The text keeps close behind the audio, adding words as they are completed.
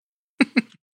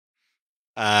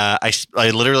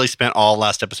I literally spent all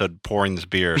last episode pouring this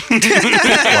beer, like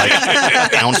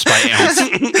ounce by ounce.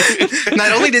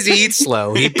 Not only does he eat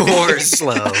slow, he pours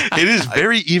slow. It is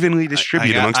very evenly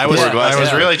distributed amongst the I was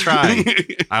glasses. really trying.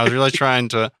 I was really trying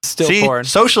to Still see pouring.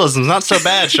 socialism's not so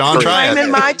bad. Sean, try Reclaiming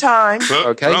it. my time.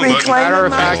 Okay. Reclaiming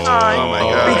my time. Oh my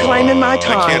God. Reclaiming my I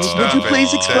time. can't Would stop you it.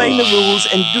 please explain the rules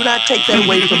and do not take that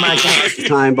away from my time?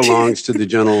 Time belongs to the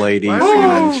gentle lady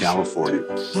from California.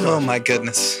 Oh my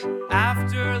goodness.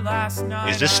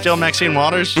 Is this still Maxine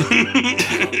Waters? All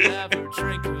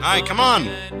right, come on.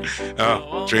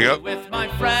 Oh, drink up.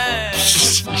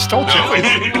 You stole Joey.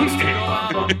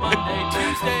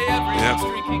 Yep.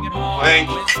 Clank.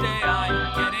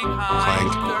 Clank.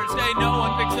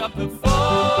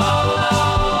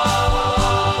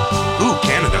 Ooh,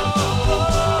 Canada.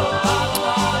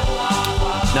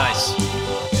 Nice.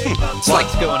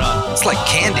 What's going on? It's like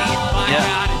candy.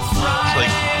 Yeah. It's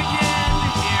like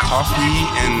coffee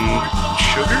and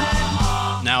sugar.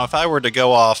 Now, if I were to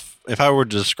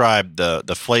describe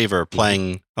the flavor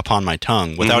playing upon my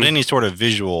tongue without any sort of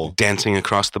visual Dancing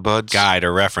across the buds. guide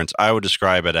or reference, I would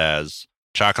describe it as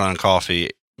chocolate and coffee,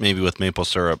 maybe with maple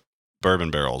syrup, bourbon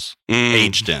barrels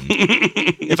aged in.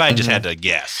 If I just had to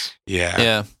guess, Yeah.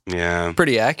 Yeah. Yeah.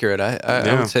 Pretty accurate. I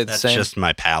Yeah. would say the that's same. just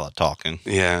my palate talking.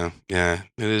 Yeah. Yeah.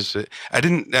 It is.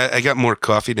 I got more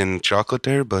coffee than chocolate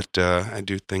there, but I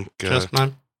do think. Just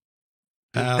my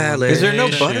Palate. Is there no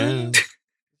butter? Is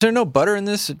there no butter in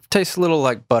this? It tastes a little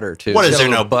like butter too. What It's is got a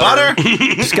there, no little butter?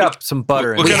 It's got some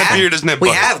butter in What it. kind of beer doesn't have We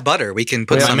butter? have butter. We can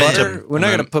put We some have in. butter. We're not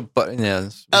going to put butter. Yeah.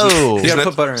 Oh. You Isn't got to that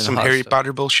put butter in some hot Harry stuff.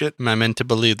 Potter bullshit. Am I meant to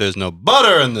believe there's no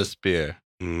butter in this beer?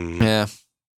 Yeah.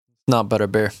 Not butter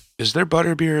beer. Is their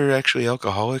butter beer actually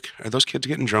alcoholic? Are those kids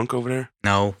getting drunk over there?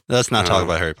 No. Let's not talk No.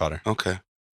 about Harry Potter. Okay.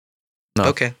 No.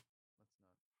 Okay.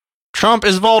 Trump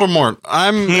is Voldemort.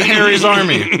 I'm Harry's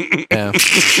army. Yeah.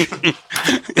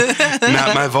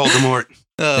 Not my Voldemort.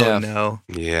 Oh Yeah. no.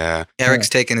 Yeah. Eric's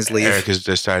taking his leave. Eric has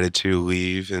decided to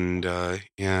leave and,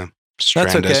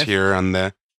 strand us okay. here on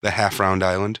the half round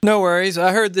island. No worries.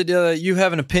 I heard that you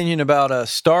have an opinion about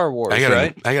Star Wars,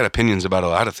 right? I got opinions about a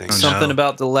lot of things. Oh, no. Something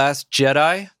about The Last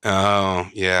Jedi. Oh,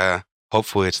 yeah.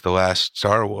 Hopefully it's the last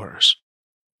Star Wars.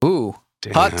 Ooh.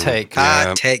 Damn. Hot take. Yeah.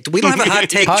 Hot take. We don't have a hot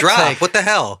take Hot drop. take. What the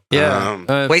hell?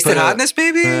 Yeah. Wasted put a- hotness,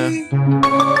 baby?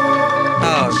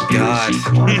 Oh, God.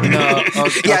 No.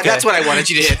 Okay. Yeah, that's what I wanted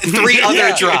you to hit. 3 other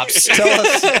Yeah. drops. Tell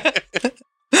us.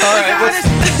 All right.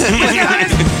 Wasted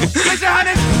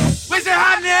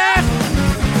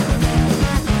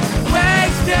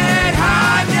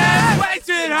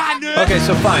hotness! Okay,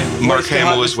 so fine. Mark Wasted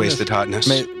Hamill hotness is wasted hotness.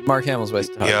 Mark Hamill's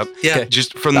wasted hotness. Yep. Yeah. Okay.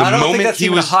 Just from the I don't think moment that's he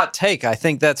even was a hot take. I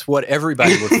think that's what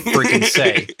everybody would freaking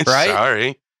say, right?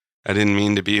 Sorry. I didn't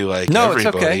mean to be like No,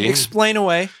 everybody. it's okay. Explain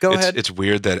away. Go ahead. It's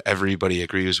weird that everybody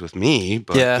agrees with me,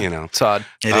 but Yeah. you know. It's odd.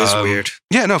 It is weird.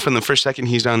 Yeah, no, from the first second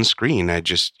he's on screen, I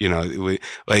just,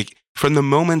 like from the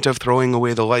moment of throwing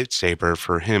away the lightsaber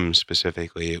for him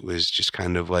specifically, it was just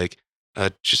kind of like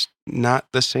just not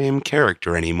the same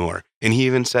character anymore. And he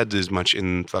even said as much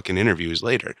in fucking interviews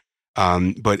later.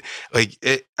 But like,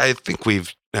 I think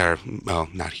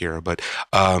not here, but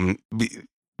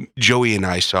Joey and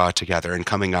I saw it together, and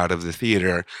coming out of the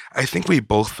theater, I think we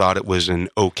both thought it was an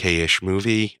okay-ish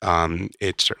movie.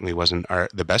 It certainly wasn't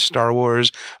the best Star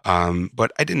Wars,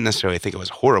 but I didn't necessarily think it was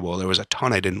horrible. There was a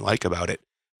ton I didn't like about it,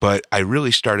 but I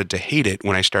really started to hate it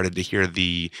when I started to hear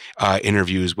the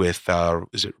interviews with,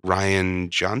 is it Rian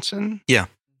Johnson? Yeah.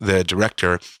 The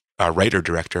director.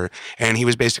 Writer-director, and he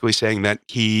was basically saying that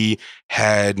he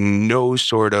had no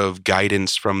sort of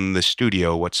guidance from the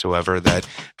studio whatsoever, that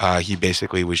he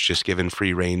basically was just given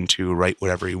free reign to write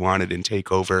whatever he wanted and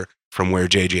take over from where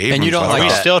J.J. Abrams And you don't left like Are we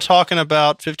off. that? still talking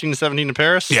about 15 to 17 in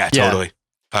Paris? Yeah, Yeah. totally.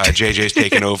 JJ's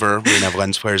taken over. We're going to have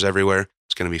lens flares everywhere.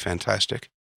 It's going to be fantastic.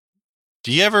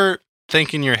 Do you ever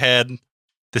think in your head,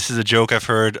 this is a joke I've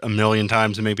heard a million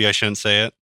times and maybe I shouldn't say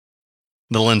it?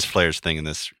 The lens flares thing in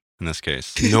this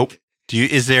case. Nope.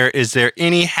 Is there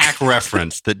any hack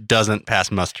reference that doesn't pass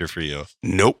muster for you?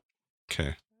 Nope.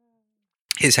 Okay.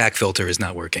 His hack filter is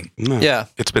not working. No. Yeah.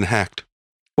 It's been hacked.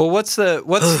 Well, what's the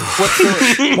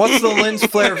lens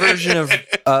flare version of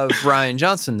Rian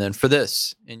Johnson then for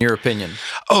this in your opinion?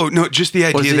 Oh no, just the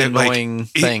What is idea the that like annoying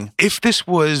thing? if this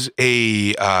was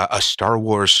a Star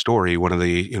Wars story, one of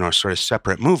the sort of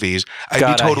separate movies, I'd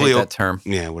God, be totally I hate that term.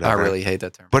 yeah, whatever. I really hate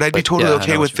that term. But I'd be totally yeah, I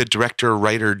okay know with what the director,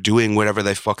 writer doing whatever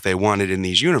the fuck they wanted in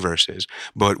these universes.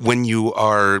 But when you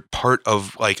are part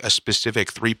of like a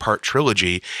specific 3-part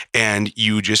trilogy and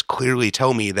you just clearly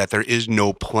tell me that there is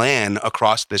no plan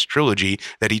across this trilogy,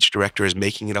 that each director is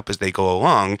making it up as they go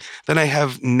along, then I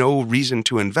have no reason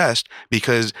to invest,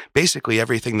 because basically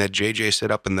everything that JJ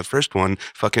set up in the first one,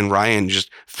 fucking Ryan just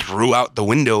threw out the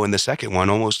window in the second one,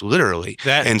 almost literally.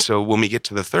 And so when we get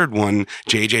to the third one,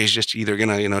 JJ's just either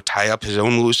gonna, tie up his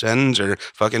own loose ends or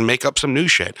fucking make up some new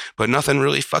shit. But nothing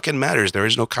really fucking matters. There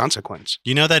is no consequence.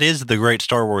 That is the great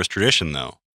Star Wars tradition,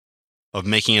 though, of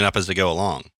making it up as they go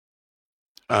along.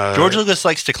 George Lucas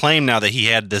likes to claim now that he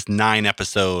had this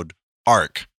 9-episode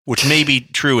arc, which may be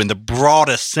true in the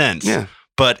broadest sense. Yeah.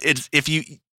 But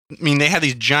they have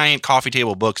these giant coffee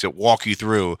table books that walk you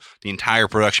through the entire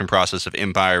production process of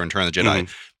Empire and Return of the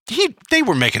Jedi. They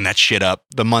were making that shit up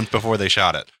the month before they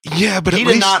shot it. Yeah, but he at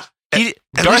did least, not.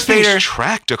 Darth Vader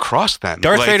tracked across them.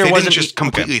 Darth Vader they wasn't didn't just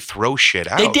completely throw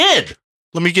shit out. They did.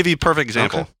 Let me give you a perfect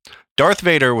example. Okay. Darth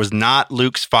Vader was not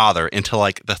Luke's father until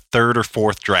like the 3rd or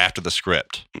 4th draft of the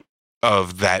script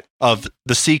of the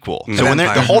sequel. Mm. So when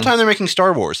the whole time they're making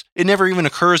Star Wars, it never even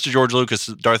occurs to George Lucas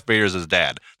that Darth Vader's his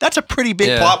dad. That's a pretty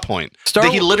big plot point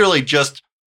that he literally just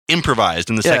improvised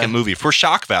in the second movie for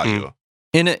shock value.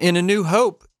 In A New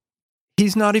Hope,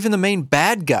 he's not even the main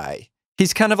bad guy.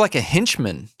 He's kind of like a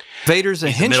henchman. Vader's a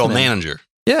henchman. Middle manager.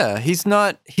 Yeah, he's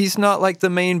not like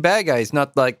the main bad guy. He's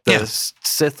not like the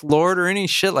Sith Lord or any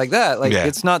shit like that. Like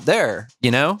it's not there,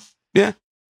 Yeah.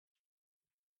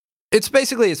 It's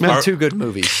basically been 2 good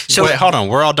movies. So wait, hold on.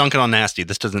 We're all dunking on Nasty.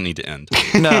 This doesn't need to end.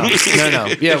 No.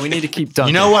 Yeah, we need to keep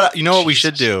dunking. You know what we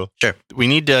should do? Sure. We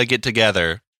need to get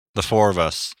together, the 4 of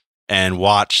us, and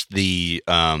watch the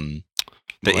MRA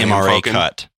Falcon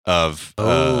cut of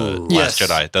Last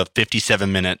Jedi, the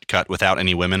 57-minute cut without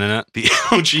any women in it.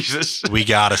 Oh Jesus! We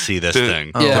gotta see this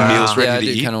thing. The meals ready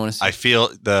to eat. Kind of want to see. I feel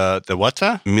the what's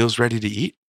that? Meals ready to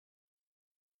eat.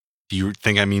 Do you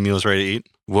think I mean meals ready to eat?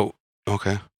 Well,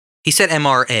 okay. He said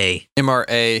MRA.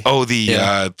 MRA. Oh,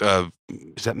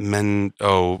 is that men?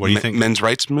 Oh, what do you think? Men's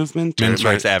rights movement. Men's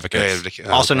rights advocates,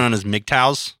 also known as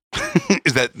MGTOWs.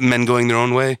 Is that men going their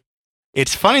own way?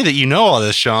 It's funny that you know all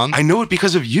this, Sean. I know it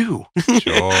because of you.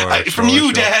 From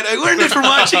you, Dad. I learned it from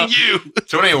watching you.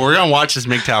 So anyway, we're going to watch this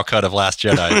MGTOW cut of Last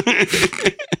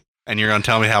Jedi. And you're going to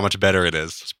tell me how much better it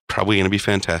is. It's probably going to be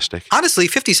fantastic. Honestly,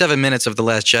 57 minutes of The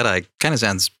Last Jedi kind of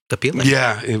sounds appealing.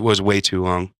 Yeah, it was way too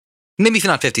long. Maybe if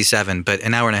not 57, but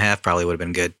an hour and a half probably would have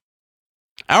been good.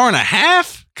 Hour and a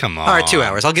half? Come on. All right, 2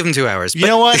 hours. I'll give him 2 hours. You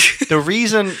know what? The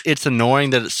reason it's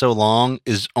annoying that it's so long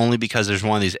is only because there's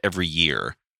one of these every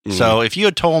year. So if you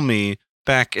had told me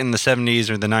back in the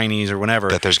 70s or the 90s or whenever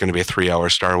that there's going to be a 3-hour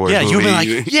Star Wars movie. you'd be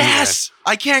like, yes,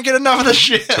 I can't get enough of this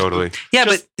shit. Totally. Yeah,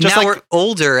 but now we're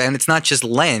older and it's not just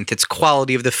length, it's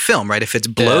quality of the film, right? If it's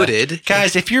bloated. Yeah.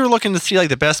 Guys, if you're looking to see like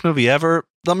the best movie ever,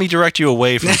 let me direct you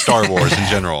away from Star Wars in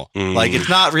general. Like, it's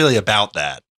not really about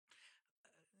that.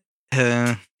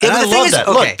 Yeah, I love that.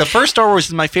 Okay. Look, the first Star Wars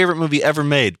is my favorite movie ever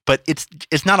made, but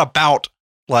it's not about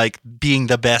like being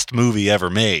the best movie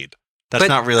ever made. That's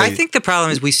not really. I think the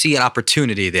problem is we see an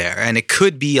opportunity there, and it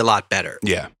could be a lot better.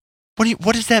 Yeah.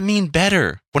 What does that mean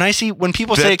better? When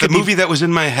people say it could the movie that was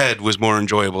in my head was more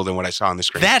enjoyable than what I saw on the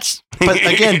screen. But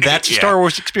again, that's a Star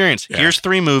Wars experience. Yeah. Here's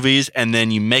 3 movies, and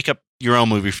then you make up your own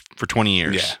movie for 20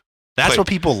 years. Yeah. That's what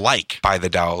people like. Buy the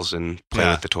dolls and play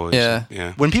with the toys.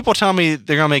 Yeah. When people tell me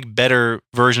they're going to make better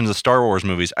versions of Star Wars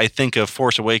movies, I think of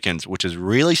Force Awakens, which is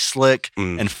really slick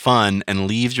and fun and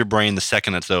leaves your brain the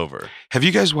second it's over. Have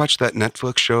you guys watched that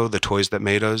Netflix show, The Toys That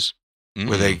Made Us?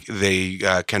 Where they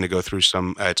kind of go through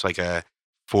some, it's like a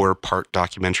 4-part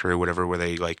documentary or whatever, where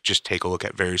they like just take a look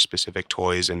at very specific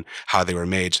toys and how they were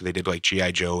made. So they did like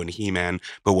G.I. Joe and He-Man,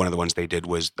 but one of the ones they did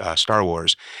was Star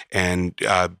Wars. And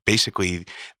basically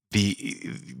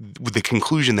the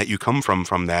conclusion that you come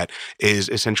from that is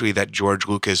essentially that George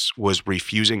Lucas was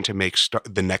refusing to make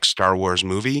the next Star Wars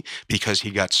movie because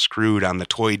he got screwed on the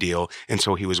toy deal, and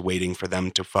so he was waiting for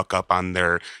them to fuck up on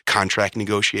their contract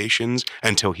negotiations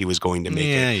until he was going to make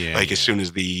it. As soon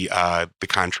as the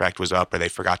contract was up or they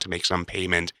forgot to make some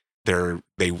payment,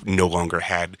 they no longer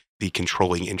had the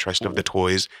controlling interest of the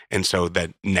toys, and so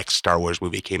that next Star Wars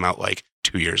movie came out like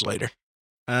 2 years later.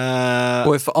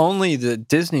 Well, if only the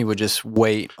Disney would just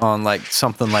wait on like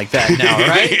something like that now,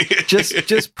 right?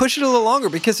 just push it a little longer,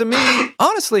 because I mean,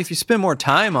 honestly, if you spend more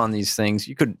time on these things,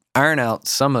 you could iron out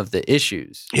some of the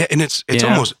issues. Yeah, and it's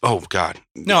almost God.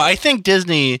 No, I think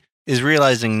Disney is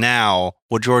realizing now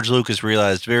what George Lucas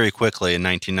realized very quickly in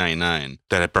 1999.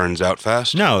 That it burns out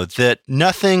fast? No, that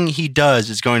nothing he does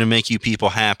is going to make you people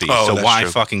happy. Oh, so that's why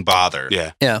true. fucking bother?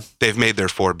 Yeah. Yeah. They've made their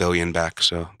 $4 billion back,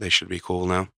 so they should be cool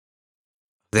now.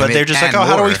 But they're just like, oh,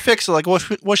 how do we fix it? Like,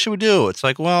 what should we do? It's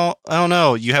like, well, I don't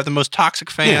know. You have the most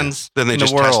toxic fans Then they in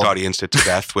just the world. test audience it to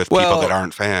death with Well, people that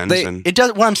aren't fans. And It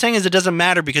does. What I'm saying is, it doesn't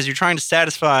matter because you're trying to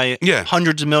satisfy Yeah.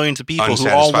 hundreds of millions of people who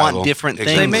all want Unsatisfiable. different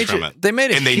Exactly. things from it. They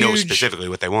made a and they huge, know specifically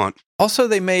what they want. Also,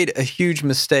 they made a huge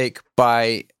mistake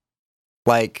by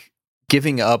like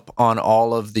giving up on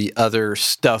all of the other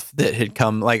stuff that had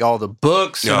come, like all the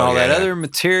books and Oh, all that yeah. other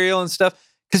material and stuff,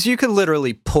 because you could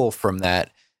literally pull from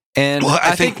that. And Well,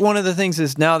 I I think think- one of the things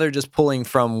is now they're just pulling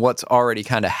from what's already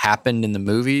kind of happened in the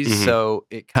movies. Mhm. So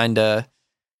it kind of,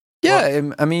 yeah,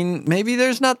 I mean, maybe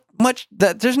there's not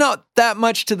that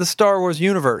much to the Star Wars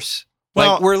universe.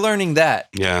 Well- Like we're learning that.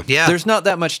 Yeah. Yeah, There's not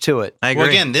that much to it. I agree. Well,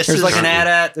 again, this There's is like an Certainly.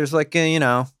 AT-AT. There's like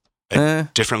a,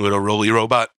 Different little roly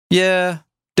robot. yeah,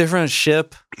 different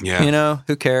ship. Yeah. You know,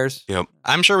 who cares?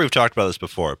 I'm sure we've talked about this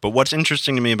before, but what's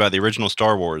interesting to me about the original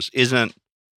Star Wars isn't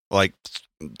like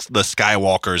the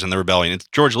Skywalkers and the Rebellion. It's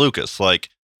George Lucas. Like,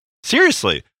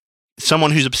 seriously,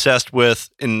 someone who's obsessed with,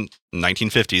 in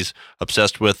 1950s,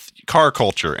 obsessed with car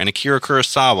culture and Akira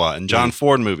Kurosawa and John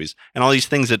Ford movies and all these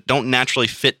things that don't naturally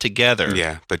fit together.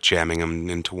 Yeah, but jamming them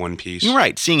into one piece. You're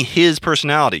right. Seeing his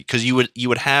personality, because you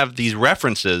would have these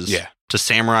references Yeah. to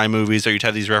samurai movies, or you'd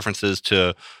have these references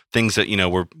to things that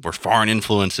were foreign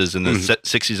influences in the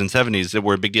 60s and 70s that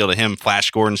were a big deal to him. Flash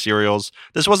Gordon serials.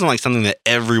 This wasn't like something that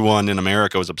everyone in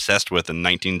America was obsessed with in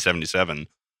 1977,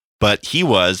 but he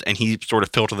was, and he sort of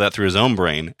filtered that through his own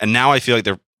brain. And now I feel like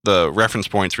the reference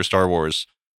points for Star Wars,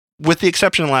 with the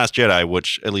exception of Last Jedi,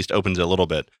 which at least opens it a little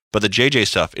bit, but the JJ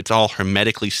stuff, it's all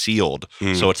hermetically sealed.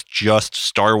 So it's just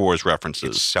Star Wars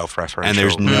references. It's self-referential. And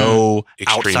there's no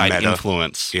Extreme outside meta.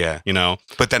 influence. Yeah. You know,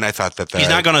 But then I thought that he's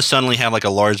not going to suddenly have like a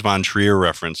Lars von Trier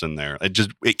reference in there.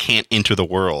 It can't enter the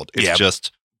world. It's Yeah.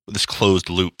 just this closed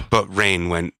loop. But Rain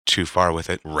went too far with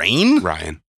it. Rain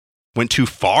Ryan. went too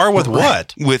far with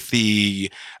what? With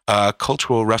the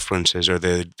cultural references or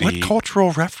the What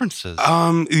cultural references?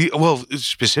 well,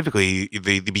 specifically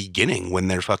the beginning when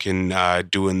they're fucking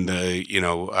doing the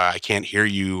I can't hear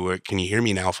you, or can you hear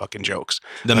me now fucking jokes.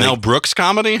 The Mel Brooks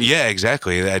comedy? Yeah,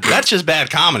 exactly. That's just bad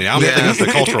comedy. I don't think that's the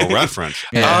cultural reference.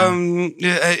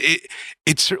 It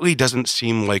certainly doesn't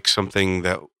seem like something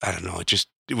that, I don't know,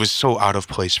 it was so out of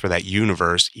place for that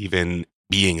universe even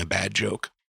being a bad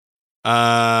joke.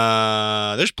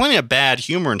 There's plenty of bad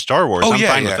humor in Star Wars. Oh, I'm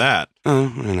yeah, fine yeah. with that.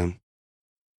 I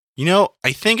know.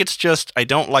 I think it's just I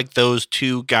don't like those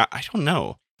two guys. I don't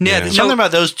know. Yeah, Yeah. Something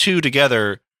about those two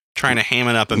together trying to ham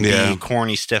it up and Yeah. be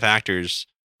corny, stiff actors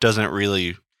doesn't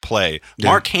really play. Yeah.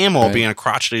 Mark Hamill Right. being a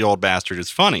crotchety old bastard is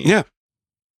funny. Yeah.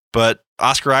 But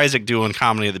Oscar Isaac doing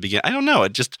comedy at the beginning, I don't know.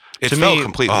 It just, It to felt me,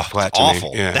 completely it's flat to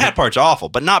awful. me. Yeah. That part's awful,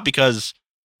 but not because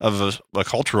of a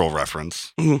cultural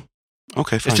reference.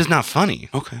 Okay, fine. It's just not funny.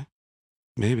 Okay.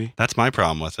 Maybe. That's my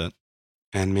problem with it.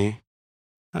 And me.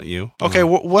 Not you. Okay,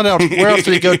 what else? Where else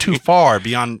did he go too far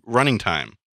beyond running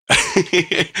time?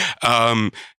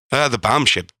 The bomb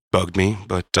ship bugged me,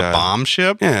 but The bomb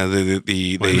ship? yeah,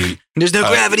 the There's no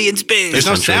gravity in space. There's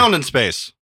no essentially. sound in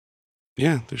space.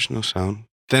 yeah, there's no sound.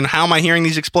 Then how am I hearing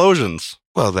these explosions?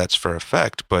 Well, that's for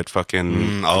effect, but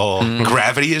fucking Mm.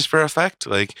 gravity is for effect.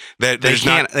 Like that. They There's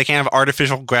can't. not They can't have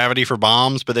artificial gravity for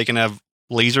bombs, but they can have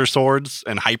laser swords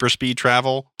and hyperspeed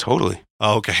travel. totally.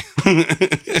 Oh, okay,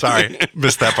 sorry,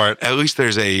 missed that part. At least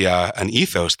there's an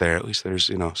ethos there. At least there's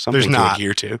something There's to not.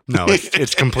 adhere to. No,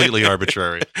 it's completely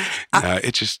arbitrary.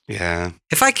 It's just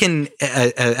If I can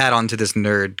add on to this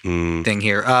nerd thing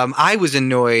here, I was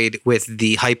annoyed with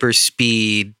the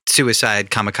hyperspeed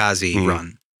suicide kamikaze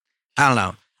run. I don't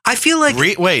know. I feel like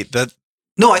Wait, that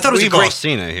no, I thought it was a we've all great.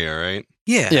 seen it here, right?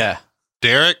 Yeah. Yeah.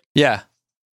 Derek, Yeah.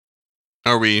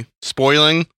 are we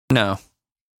spoiling? No.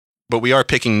 But we are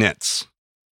picking nits.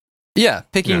 Yeah.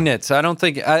 Picking Yeah. nits. I don't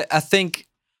think, I think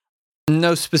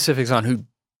no specifics on who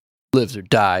lives or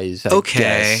dies. I Okay.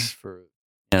 guess, for,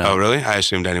 you know. Oh, really? I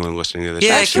assumed anyone listening to this.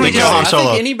 Yeah, actually can we They just- kill Han I Solo.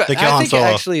 think anybody, They kill I Han think Solo.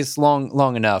 actually it's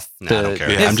long enough. Nah, To, I don't care.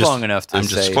 Yeah, It's I'm just- long enough to I'm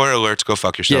just say. Spoiler alerts, go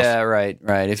fuck yourself. Yeah, right.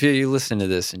 If you listen to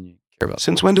this and you care about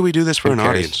Since when do we do this for Who an cares?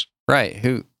 audience? right,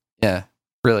 who? Yeah,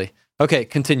 really. Okay,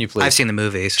 continue, please. I've seen the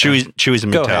movies. so. Chewie's a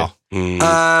Go MGTOW.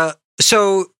 Mm.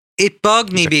 So it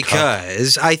bugged me It's a cup.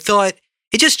 because I thought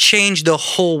it just changed the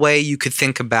whole way you could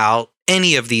think about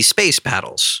any of these space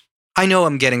battles. I know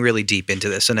I'm getting really deep into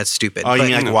this, and that's stupid. Oh, you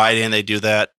mean like why didn't they do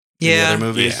that in the other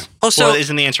movies? Yeah. Also, well,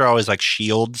 isn't the answer always like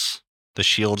shields? The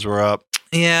shields were up.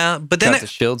 yeah, but then Got the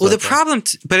shields well, the up there. problem,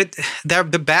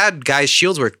 the bad guys'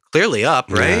 shields were clearly up,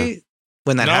 right?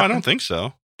 When that No, happened. I don't think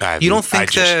so. You don't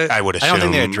think I would I assume. don't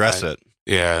think they address it.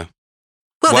 Yeah.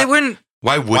 Well, Why- they wouldn't.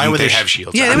 Why wouldn't would they they have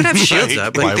shields? Yeah, they on? would have shields Like,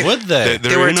 up. But Why would they?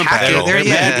 they were in a attacking. battle. They're,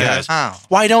 They're bad yeah. guys. Oh,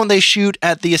 Why don't they shoot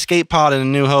at the escape pod in A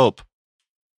New Hope?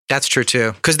 that's true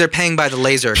too. Because they're paying by the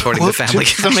laser, according Well, to Family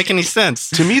It doesn't make any sense.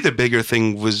 To me, the bigger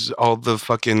thing was all the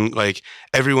fucking, like,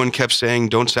 everyone kept saying,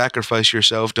 don't sacrifice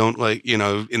yourself, don't, like, you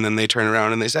know, and then they turn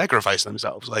around and they sacrifice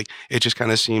themselves. Like, it just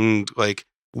kind of seemed, like,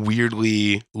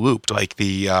 weirdly looped. Like,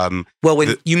 Well,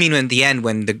 when you mean in the end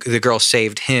when the girl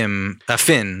saved him,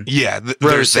 Finn. yeah. Rose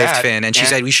there's saved that, Finn, and she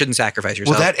said we shouldn't sacrifice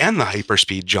yourself. Well, that and the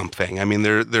hyperspeed jump thing. I mean,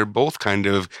 they're both kind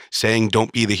of saying,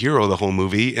 don't be the hero the whole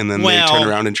movie, and then they Well- turn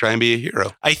around and try and be a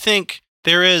hero. I think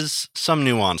there is some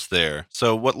nuance there.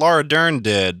 So what Laura Dern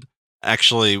did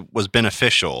actually was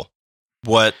beneficial.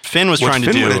 What Finn was What trying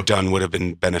Finn to would do have done would have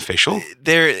been beneficial.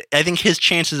 there, I think his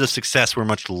chances of success were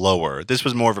much lower. This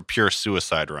was more of a pure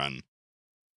suicide run.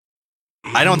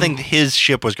 I don't think his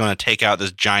ship was going to take out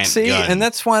this giant See, gun. and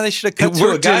that's why they should have cut It to a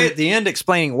worked guy in- at the end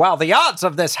explaining, "Well, the odds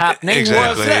of this happening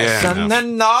Exactly, was this, yeah. and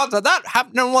then the odds of that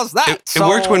happening was that." It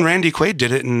worked when Randy Quaid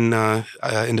did it in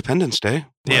Independence Day.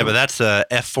 yeah, but that's a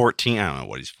F-14. I don't know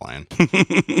what he's flying.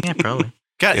 yeah, probably.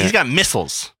 God, Yeah. he's got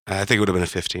missiles. I think it would have been a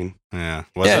 15. Yeah.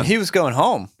 Was Yeah, it? and he was going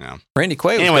home. Yeah. Randy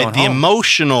Quaid was Anyway, going the home.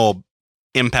 emotional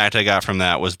impact I got from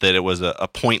that was that it was a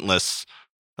pointless.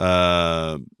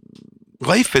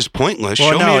 Life is pointless.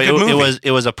 Well, Show no, me a good movie.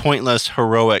 it was a pointless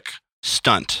heroic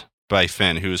stunt by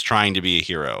Finn, who was trying to be a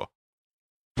hero.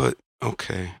 But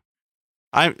okay.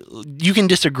 You can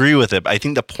disagree with it, but I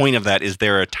think the point of that is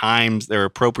there are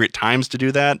appropriate times to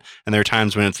do that, and there are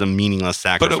times when it's a meaningless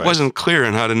sacrifice. But it wasn't clear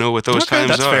on how to know what those Okay, times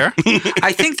that's are. fair.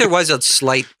 I think there was a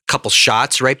slight couple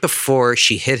shots right before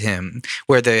she hit him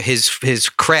where his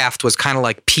craft was kind of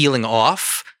like peeling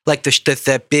off. Like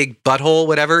the big butthole,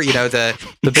 whatever, you know, the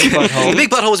big butthole. The big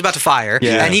butthole was about to fire,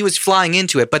 Yeah. and he was flying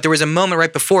into it. But there was a moment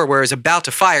right before where it was about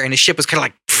to fire, and his ship was kind of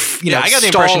like, you know, I got the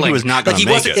impression he stalling. was not like gonna he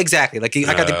make wasn't it. exactly like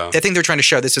I think they're trying to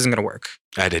show this isn't going to work.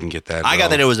 I didn't get that. I at got all.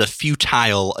 that it was a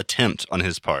futile attempt on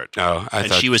his part, Oh, I and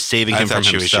thought she was saving I him thought from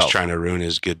she was himself. just trying to ruin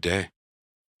his good day.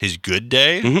 His good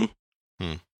day.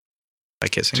 Mm-hmm. By It's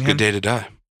kissing a him. good day to die.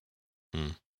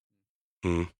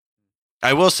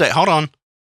 I will say, hold on.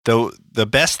 The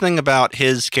best thing about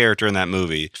his character in that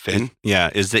movie, Finn?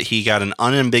 is that he got an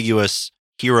unambiguous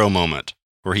hero moment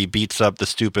where he beats up the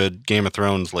stupid Game of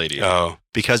Thrones lady. Oh,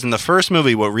 Because in the first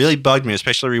movie, what really bugged me,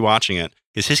 especially rewatching it,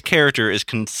 is his character is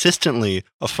consistently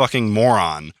a fucking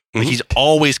moron. Like Mhm. he's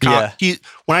always Yeah.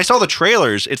 when I saw the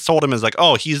trailers, it sold him as like,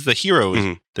 oh, he's the hero.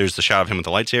 Mhm. There's the shot of him with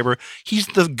the lightsaber. He's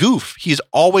the goof. He's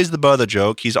always the butt of the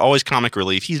joke. He's always comic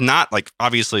relief. He's not like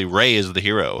obviously Rey is the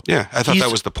hero. yeah. I thought He's-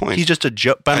 that was the point. He's just a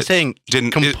joke. But I'm I saying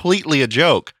didn't- completely a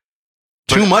joke.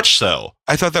 But- Too much so.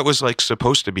 I thought that was like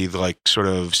supposed to be like sort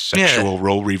of sexual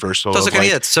role reversal. That's of, like,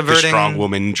 like, it's the subverting strong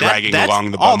woman dragging that's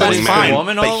along the all bumbling that's man. fine. The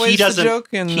woman but he always doesn't- the joke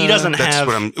in He doesn't That's have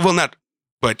what I'm. Well, not.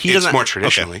 But He it's doesn't- more okay.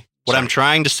 traditionally. What I'm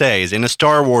trying to say is in a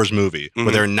Star Wars movie where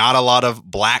Mhm. there are not a lot of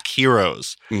black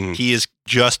heroes, Mhm. he is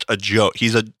just a joke.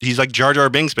 He's like Jar Jar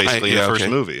Binks basically in yeah, the first okay.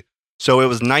 movie. So it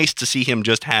was nice to see him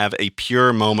just have a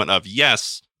pure moment of,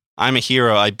 yes, I'm a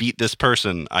hero. I beat this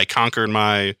person. I conquered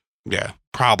my Yeah.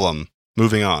 problem.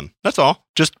 Moving on. That's all.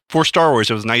 Just for Star Wars,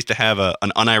 it was nice to have an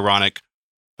unironic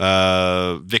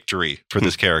victory for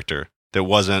this character that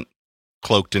wasn't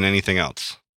cloaked in anything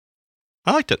else.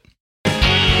 I liked it.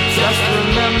 Just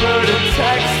remember to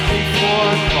text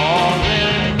before calling.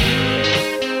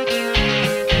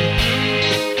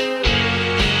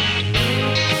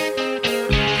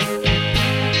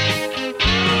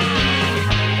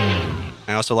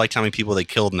 I also liked how many people they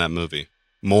killed in that movie.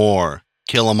 More.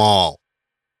 Kill them all.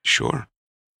 Sure.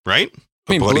 Right?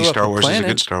 I mean, A bloody blew up Star a Wars is a planet.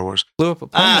 good Star Wars. Blew up a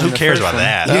plane who in the cares first about one.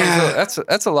 that? Yeah.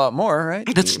 That's a lot more, right?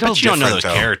 That's still But you don't know those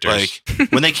different, though. characters.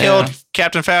 Like, When they killed Yeah.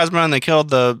 Captain Phasma and they killed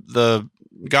the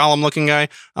Gollum looking guy,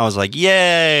 I was like,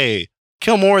 yay.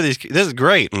 Kill more of these. This is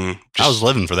great. I was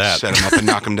living for that. Set him up and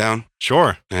knock him down.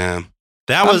 Sure. Yeah.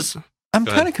 That was. I'm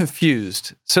Go ahead. kind of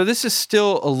confused. So this is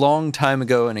still a long time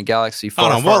ago in a galaxy far,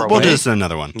 Hold on. far We'll away. do this in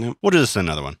another one. Yep. We'll do this in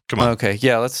another one. Come on. Okay,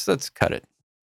 yeah, let's cut it.